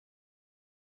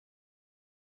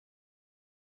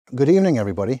Good evening,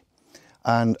 everybody,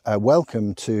 and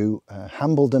welcome to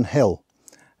Hambledon Hill,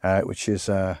 which is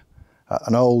an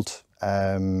old,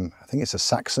 I think it's a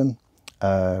Saxon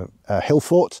hill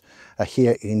fort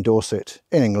here in Dorset,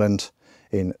 in England,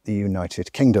 in the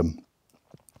United Kingdom.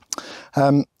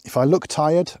 If I look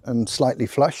tired and slightly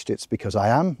flushed, it's because I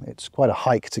am. It's quite a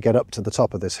hike to get up to the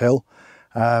top of this hill.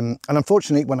 And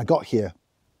unfortunately, when I got here,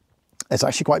 it's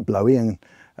actually quite blowy, and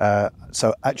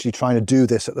so actually trying to do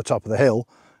this at the top of the hill,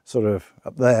 sort of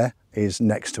up there, is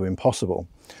next to impossible.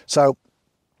 So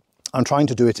I'm trying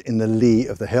to do it in the lee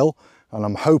of the hill, and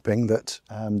I'm hoping that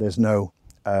there's no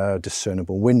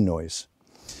discernible wind noise.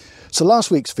 So last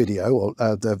week's video, or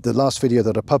the last video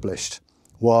that I published,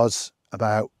 was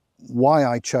about why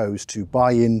I chose to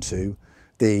buy into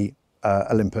the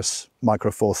Olympus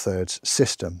Micro Four Thirds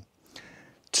system.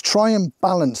 To try and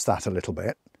balance that a little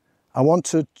bit, I want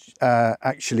to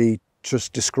actually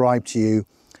just describe to you,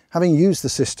 having used the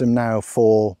system now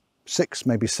for 6,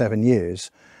 maybe 7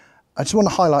 years, I just want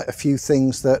to highlight a few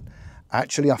things that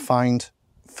actually I find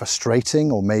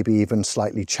frustrating or maybe even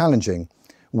slightly challenging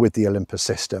with the Olympus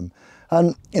system.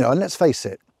 And, and let's face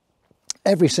it,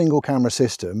 every single camera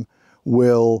system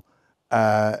will,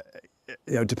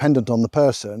 dependent on the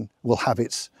person, will have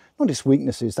not its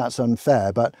weaknesses, that's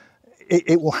unfair, but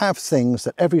it will have things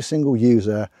that every single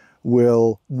user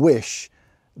will wish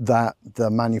that the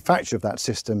manufacturer of that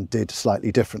system did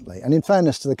slightly differently. And in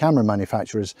fairness to the camera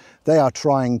manufacturers, they are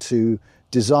trying to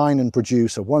design and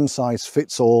produce a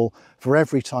one-size-fits-all for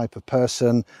every type of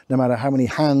person, no matter how many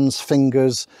hands,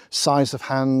 fingers, size of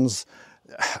hands,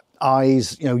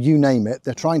 eyes, you name it.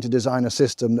 They're trying to design a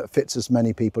system that fits as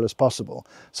many people as possible.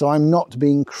 So I'm not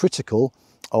being critical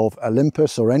of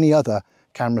Olympus or any other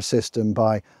camera system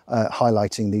by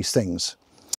highlighting these things.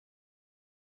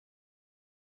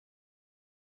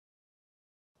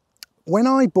 When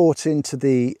I bought into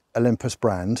the Olympus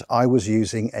brand, I was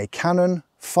using a Canon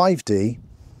 5D,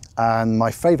 and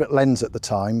my favourite lens at the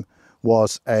time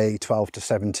was a 12 to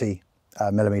 70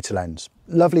 millimeter lens.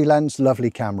 Lovely lens,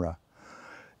 lovely camera.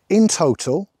 In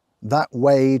total, that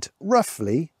weighed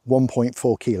roughly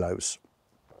 1.4 kilos,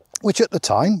 which at the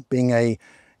time, being a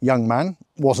young man,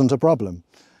 wasn't a problem.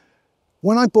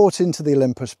 When I bought into the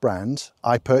Olympus brand,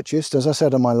 I purchased, as I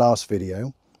said in my last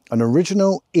video, an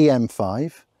original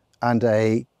EM5 and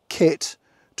a kit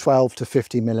 12 to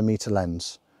 50 millimeter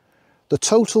lens. The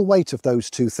total weight of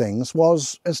those two things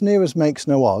was, as near as makes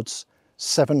no odds,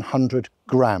 700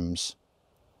 grams.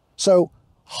 So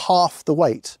half the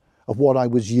weight of what I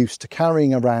was used to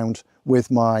carrying around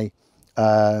with my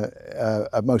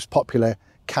most popular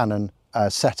Canon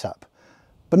setup.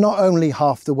 But not only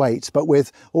half the weight, but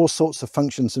with all sorts of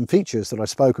functions and features that I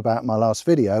spoke about in my last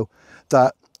video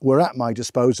that were at my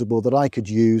disposal that I could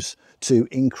use to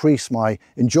increase my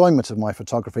enjoyment of my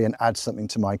photography and add something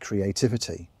to my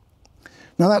creativity.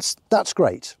 Now that's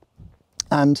great.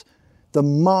 And the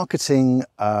marketing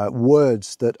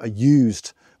words that are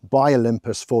used by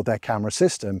Olympus for their camera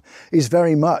system is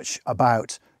very much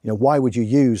about, why would you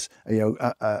use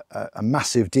a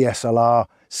massive DSLR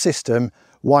system?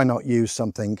 Why not use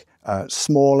something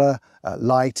smaller,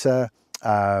 lighter,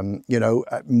 you're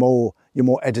more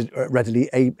readily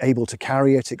able to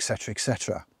carry it, etc.,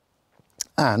 etc.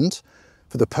 And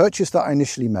for the purchase that I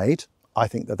initially made, I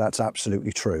think that that's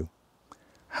absolutely true.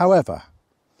 However,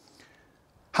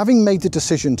 having made the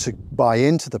decision to buy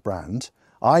into the brand,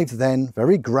 I've then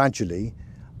very gradually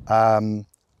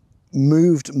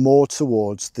moved more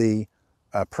towards the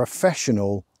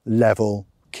professional level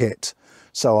kit.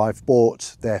 So I've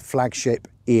bought their flagship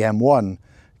EM1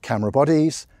 camera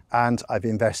bodies, and I've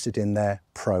invested in their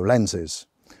pro lenses.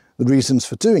 The reasons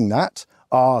for doing that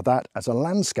are that as a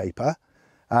landscaper,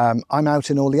 I'm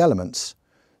out in all the elements.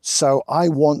 So I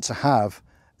want to have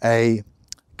a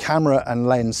camera and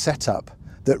lens setup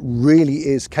that really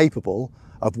is capable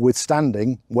of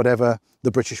withstanding whatever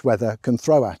the British weather can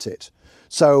throw at it.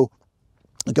 So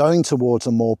going towards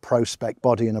a more pro-spec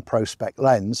body and a pro-spec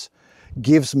lens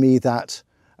gives me that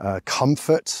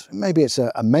comfort. Maybe it's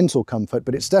a mental comfort,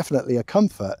 but it's definitely a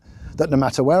comfort that no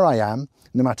matter where I am,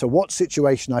 no matter what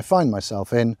situation I find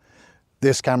myself in,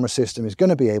 this camera system is going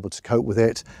to be able to cope with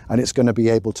it, and it's going to be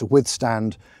able to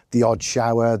withstand the odd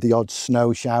shower, the odd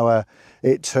snow shower,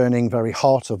 it turning very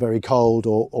hot or very cold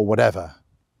or whatever.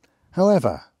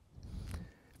 However,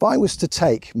 if I was to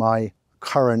take my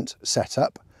current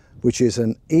setup, which is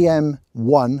an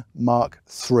EM1 Mark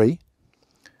III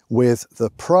with the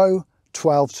Pro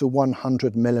 12 to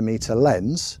 100 millimeter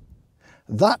lens,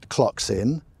 that clocks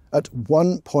in at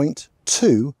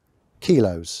 1.2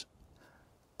 kilos.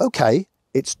 Okay,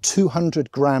 it's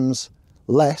 200 grams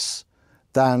less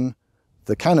than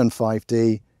the Canon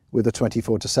 5D with a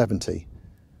 24-70.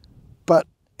 But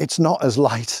it's not as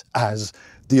light as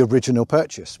the original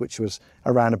purchase, which was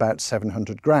around about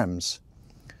 700 grams.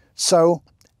 So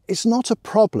it's not a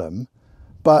problem,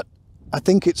 but I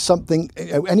think it's something,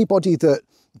 anybody that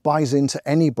buys into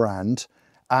any brand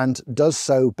and does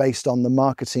so based on the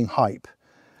marketing hype,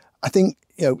 I think,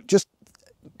 just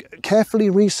carefully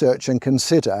research and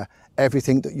consider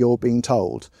everything that you're being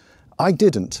told. I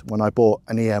didn't when I bought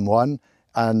an EM1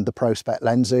 and the Pro Spec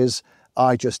lenses.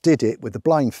 I just did it with the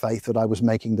blind faith that I was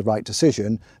making the right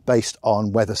decision based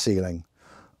on weather sealing.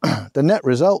 The net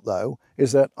result though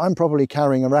is that I'm probably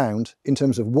carrying around, in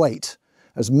terms of weight,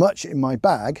 as much in my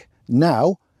bag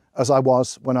now as I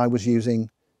was when I was using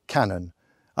Canon.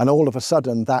 And all of a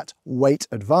sudden that weight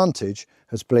advantage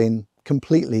has been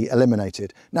completely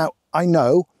eliminated. Now I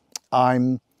know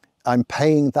I'm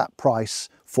paying that price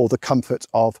for the comfort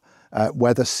of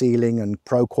weather sealing and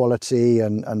pro quality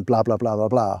and blah, blah, blah, blah,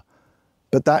 blah.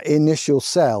 But that initial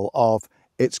sell of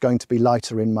it's going to be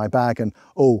lighter in my bag and,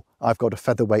 oh, I've got a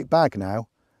featherweight bag now,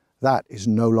 that is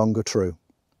no longer true.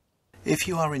 If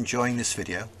you are enjoying this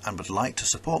video and would like to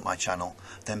support my channel,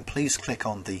 then please click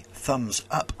on the thumbs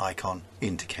up icon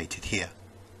indicated here.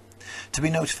 To be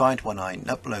notified when I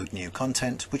upload new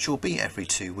content, which will be every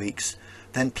 2 weeks,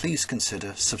 then please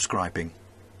consider subscribing.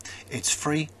 It's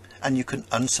free and you can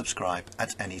unsubscribe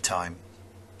at any time.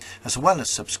 As well as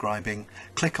subscribing,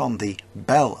 click on the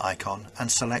bell icon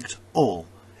and select all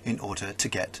in order to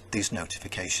get these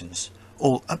notifications.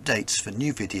 All updates for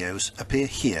new videos appear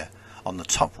here on the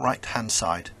top right hand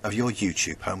side of your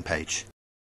YouTube homepage.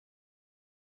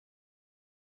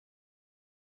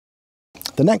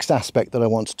 The next aspect that I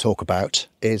want to talk about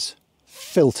is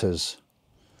filters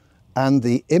and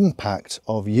the impact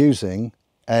of using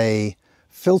a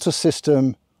filter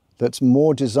system that's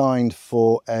more designed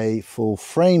for a full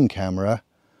frame camera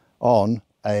on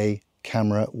a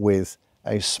camera with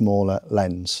a smaller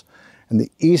lens. And the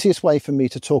easiest way for me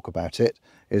to talk about it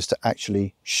is to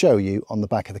actually show you on the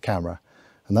back of the camera.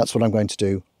 And that's what I'm going to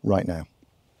do right now.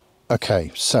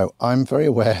 Okay, so I'm very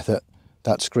aware that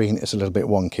that screen is a little bit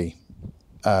wonky.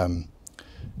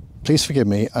 Please forgive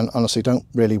me, and honestly don't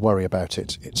really worry about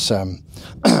it. It's I'm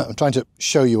trying to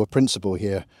show you a principle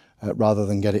here rather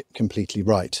than get it completely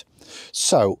right.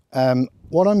 So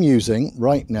what I'm using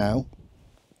right now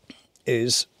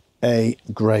is a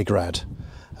grey grad.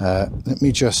 Let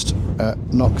me just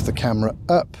knock the camera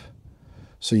up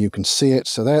so you can see it.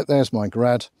 So there's my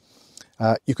grad.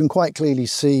 You can quite clearly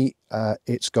see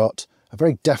it's got a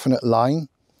very definite line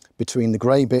between the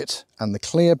grey bit and the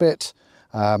clear bit.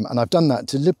 And I've done that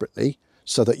deliberately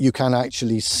so that you can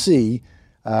actually see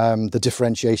the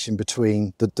differentiation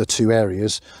between the two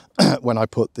areas when I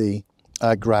put the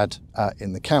grad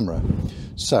in the camera.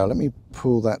 So let me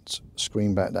pull that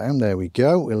screen back down. There we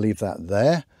go. We'll leave that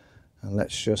there. And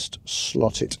let's just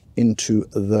slot it into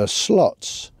the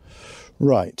slots.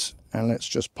 Right. And let's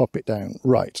just pop it down.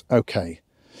 Right. Okay.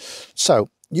 So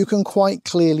you can quite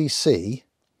clearly see,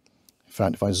 in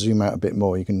fact, if I zoom out a bit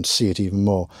more, you can see it even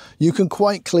more. You can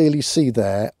quite clearly see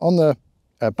there on the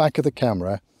back of the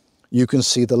camera, you can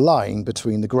see the line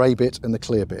between the grey bit and the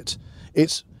clear bit.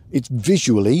 It's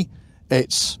visually,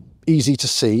 it's easy to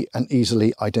see and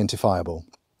easily identifiable.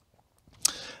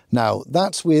 Now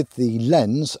that's with the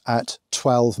lens at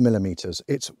 12mm,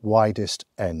 its widest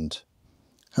end.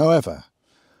 However,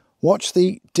 watch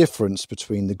the difference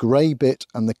between the grey bit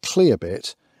and the clear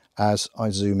bit as I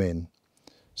zoom in.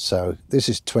 So this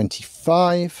is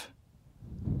 25,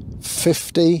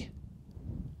 50,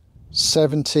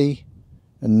 70,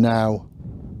 and now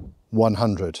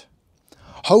 100.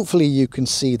 Hopefully you can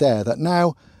see there that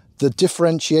now the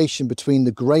differentiation between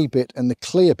the grey bit and the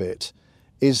clear bit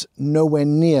is nowhere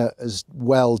near as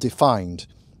well defined.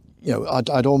 You know,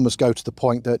 I'd almost go to the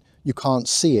point that you can't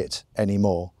see it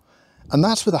anymore. And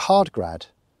that's with a hard grad.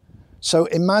 So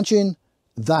imagine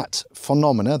that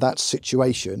phenomena, that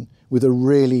situation, with a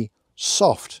really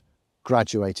soft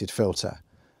graduated filter.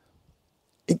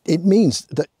 It means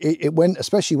that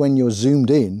especially when you're zoomed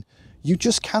in, you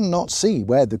just cannot see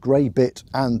where the grey bit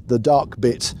and the dark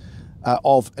bit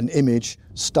of an image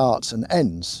starts and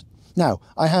ends. Now,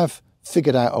 I have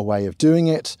figured out a way of doing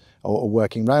it or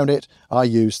working around it. I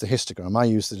use the histogram. I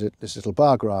use this little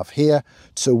bar graph here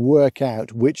to work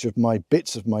out which of my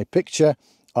bits of my picture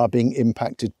are being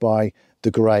impacted by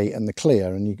the grey and the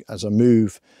clear. And as I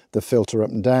move the filter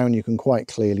up and down, you can quite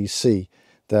clearly see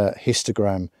the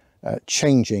histogram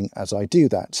changing as I do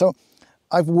that. So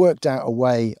I've worked out a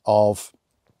way of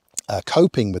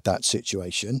coping with that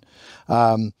situation.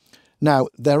 Now,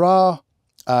 there are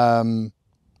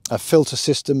filter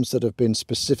systems that have been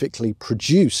specifically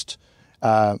produced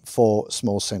for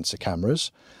small sensor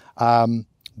cameras,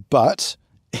 but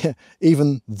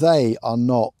even they are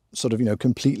not sort of,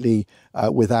 completely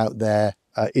without their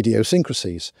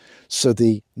idiosyncrasies. So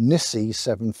the NISI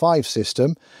 7.5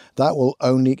 system,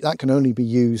 that can only be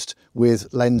used with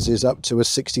lenses up to a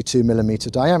 62mm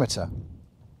diameter.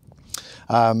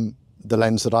 The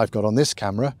lens that I've got on this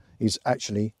camera is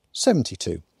actually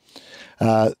 72.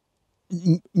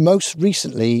 Most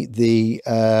recently, the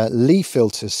Lee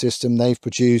filter system, they've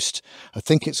produced, I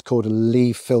think it's called a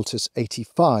Lee Filters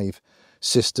 85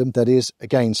 system, that is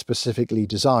again specifically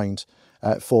designed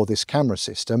for this camera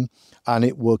system, and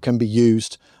it can be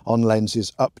used on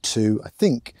lenses up to, I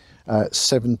think,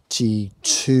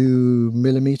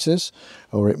 72mm,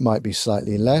 or it might be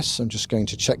slightly less. I'm just going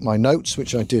to check my notes,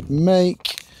 which I did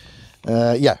make.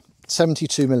 Yeah,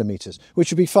 72mm,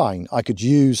 which would be fine. I could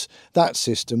use that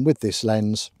system with this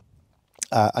lens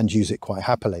and use it quite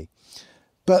happily.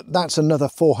 But that's another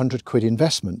 400 quid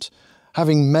investment.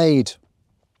 Having made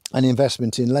an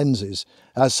investment in lenses,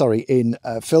 in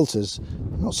filters,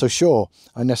 I'm not so sure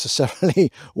I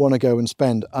necessarily want to go and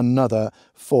spend another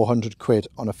 400 quid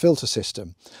on a filter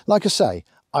system. Like I say,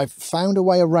 I've found a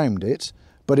way around it,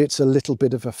 but it's a little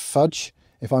bit of a fudge,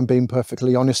 if I'm being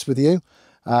perfectly honest with you.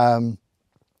 And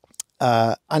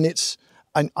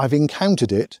I've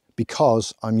encountered it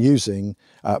because I'm using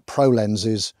pro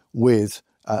lenses with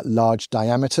large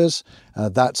diameters.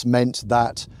 That's meant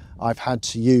that I've had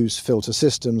to use filter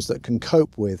systems that can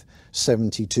cope with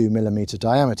 72mm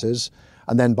diameters,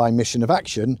 and then by mission of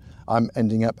action I'm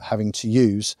ending up having to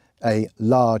use a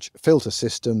large filter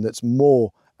system that's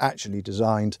more actually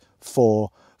designed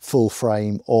for full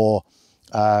frame, or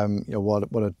what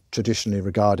are traditionally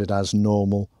regarded as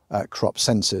normal crop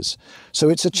sensors. So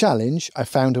it's a challenge. I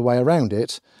found a way around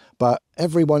it, but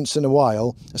every once in a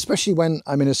while, especially when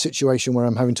I'm in a situation where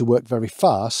I'm having to work very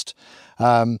fast,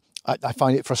 I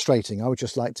find it frustrating. I would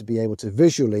just like to be able to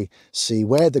visually see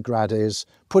where the grad is,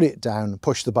 put it down,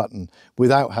 push the button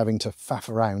without having to faff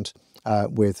around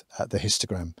with the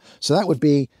histogram. So that would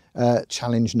be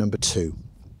challenge number 2.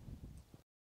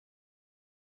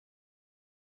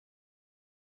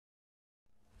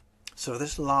 So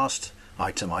this last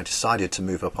item, I decided to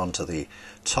move up onto the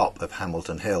top of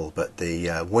Hamilton Hill, but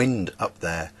the wind up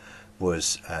there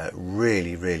was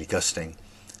really gusting,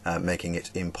 making it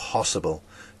impossible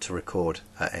to record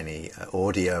any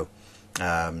audio.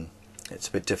 It's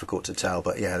a bit difficult to tell,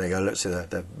 but yeah, there you go. Look, see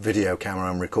the video camera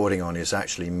I'm recording on is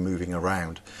actually moving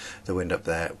around. The wind up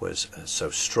there was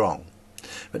so strong.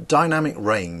 But dynamic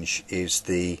range is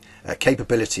the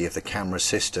capability of the camera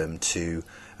system to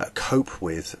cope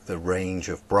with the range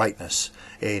of brightness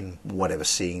in whatever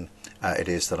scene it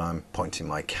is that I'm pointing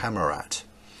my camera at.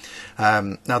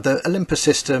 Now the Olympus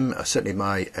system, certainly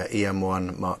my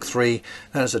EM1 Mark III,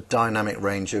 has a dynamic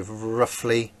range of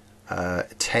roughly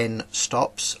 10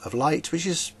 stops of light, which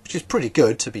is pretty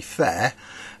good, to be fair.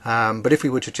 But if we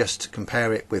were to just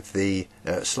compare it with the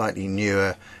slightly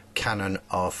newer Canon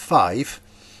R5,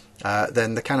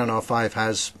 then the Canon R5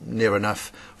 has near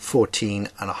enough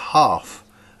 14.5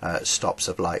 stops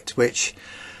of light, which,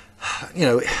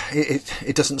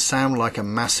 it doesn't sound like a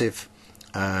massive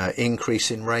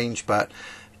increase in range, but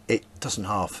it doesn't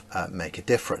half make a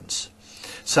difference.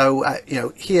 So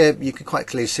here you can quite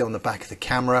clearly see on the back of the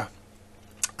camera,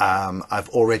 I've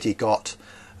already got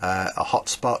a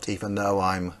hotspot, even though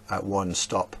I'm at 1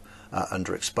 stop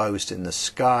underexposed in the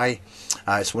sky.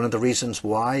 It's one of the reasons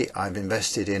why I've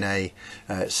invested in a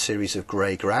series of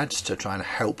grey grads to try and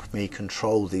help me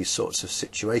control these sorts of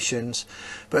situations.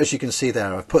 But as you can see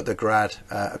there, I've put the grad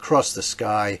across the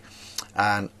sky,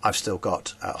 and I've still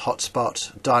got a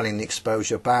hotspot. Dialing the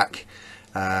exposure back,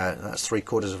 that's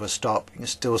 3/4 of a stop. You can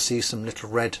still see some little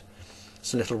red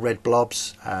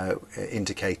blobs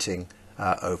indicating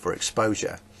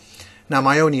overexposure. Now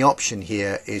my only option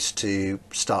here is to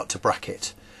start to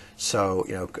bracket, so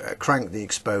crank the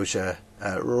exposure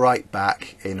right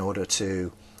back in order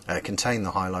to contain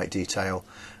the highlight detail,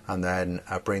 and then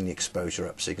bring the exposure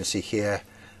up. So you can see here,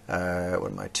 what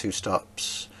are my 2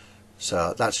 stops?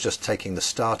 So that's just taking the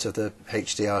start of the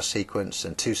HDR sequence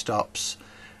and 2 stops,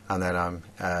 and then I'm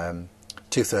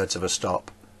 2/3 of a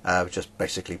stop, just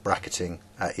basically bracketing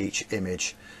each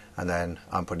image, and then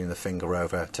I'm putting the finger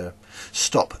over to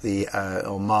stop the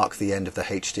or mark the end of the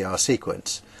HDR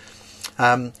sequence.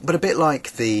 But a bit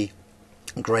like the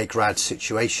grey grad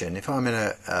situation, if I'm in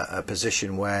a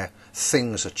position where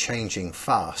things are changing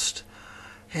fast,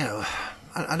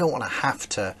 I don't want to have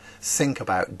to think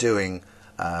about doing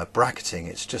bracketing.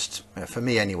 It's just, for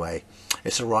me anyway,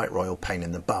 it's a right royal pain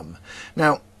in the bum.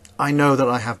 Now I know that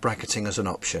I have bracketing as an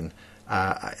option.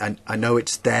 I know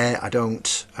it's there. I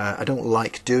don't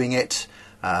like doing it.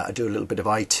 I do a little bit of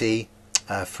IT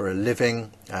for a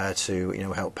living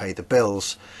to help pay the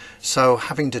bills. So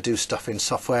having to do stuff in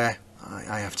software,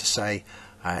 I have to say,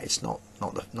 it's not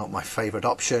my favourite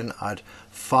option. I'd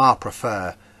far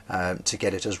prefer to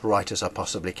get it as right as I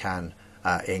possibly can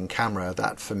in camera.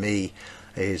 That for me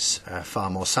is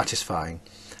far more satisfying.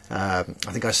 I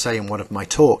think I say in one of my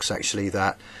talks actually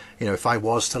that if I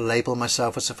was to label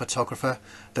myself as a photographer,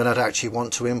 then I'd actually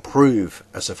want to improve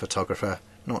as a photographer,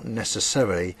 not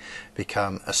necessarily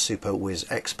become a super whiz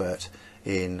expert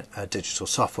in digital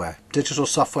software. Digital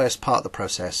software is part of the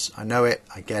process. I know it,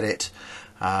 I get it,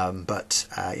 but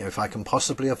if I can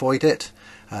possibly avoid it,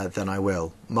 then I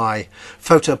will. My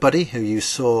photo buddy, who you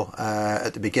saw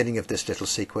at the beginning of this little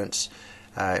sequence,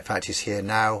 in fact he's here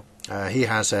now, he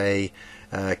has a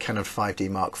Canon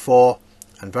 5D Mark IV,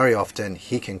 and very often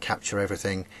he can capture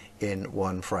everything in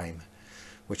one frame,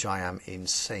 which I am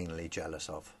insanely jealous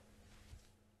of.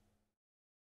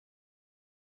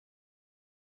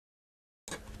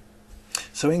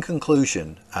 So in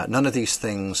conclusion, none of these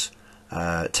things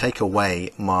take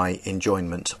away my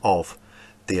enjoyment of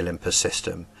the Olympus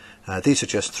system. These are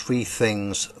just three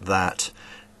things that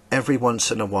every once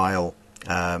in a while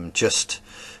just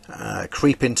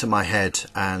creep into my head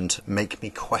and make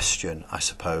me question, I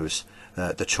suppose,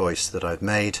 the choice that I've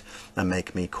made, and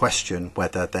make me question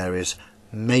whether there is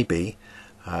maybe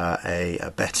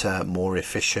a better, more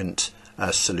efficient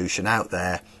solution out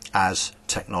there as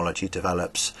technology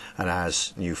develops and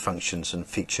as new functions and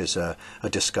features are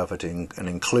discovered and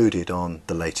included on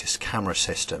the latest camera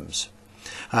systems.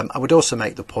 I would also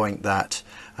make the point that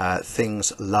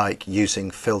things like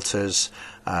using filters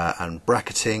and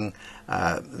bracketing,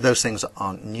 those things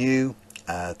aren't new.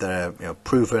 They're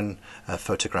proven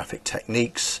photographic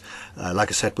techniques. Like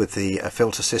I said, with the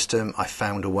filter system, I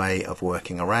found a way of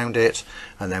working around it.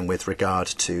 And then with regard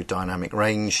to dynamic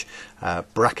range,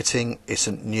 bracketing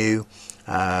isn't new.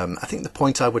 I think the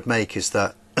point I would make is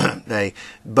that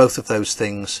both of those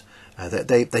things,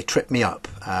 they trip me up.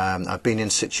 I've been in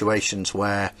situations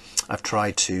where I've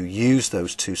tried to use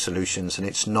those two solutions and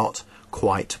it's not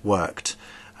quite worked,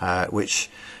 which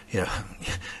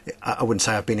I wouldn't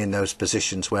say I've been in those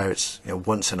positions where it's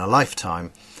once in a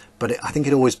lifetime, but I think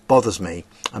it always bothers me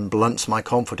and blunts my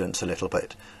confidence a little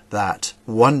bit that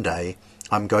one day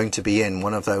I'm going to be in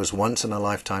one of those once in a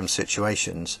lifetime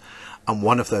situations, and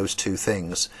one of those two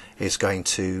things is going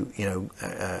to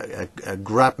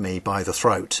grab me by the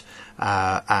throat,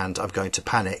 and I'm going to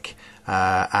panic,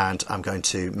 and I'm going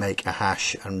to make a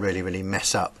hash and really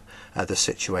mess up the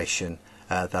situation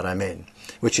that I'm in,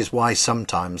 which is why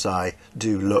sometimes I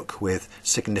do look with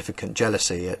significant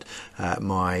jealousy at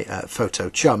my photo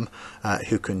chum,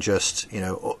 who can just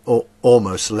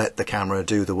almost let the camera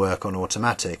do the work on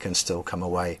automatic and still come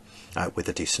away with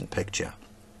a decent picture.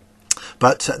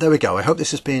 But there we go. I hope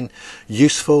this has been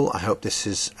useful. I hope this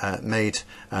has made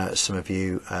some of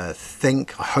you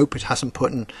think. I hope it hasn't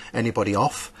put anybody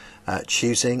off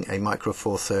choosing a Micro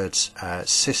Four Thirds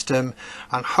system,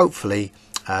 and hopefully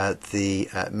the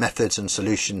methods and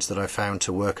solutions that I found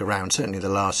to work around, certainly the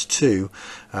last two,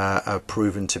 are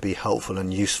proven to be helpful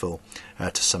and useful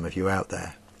to some of you out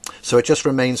there. So it just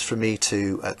remains for me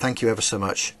to thank you ever so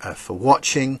much for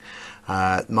watching.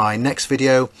 My next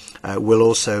video will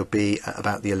also be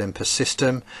about the Olympus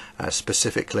system,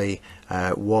 specifically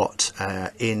what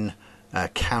in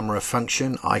camera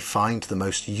function I find the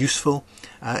most useful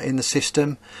in the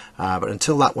system. But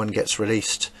until that one gets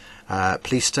released,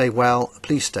 please stay well,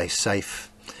 please stay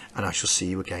safe, and I shall see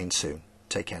you again soon.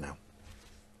 Take care now.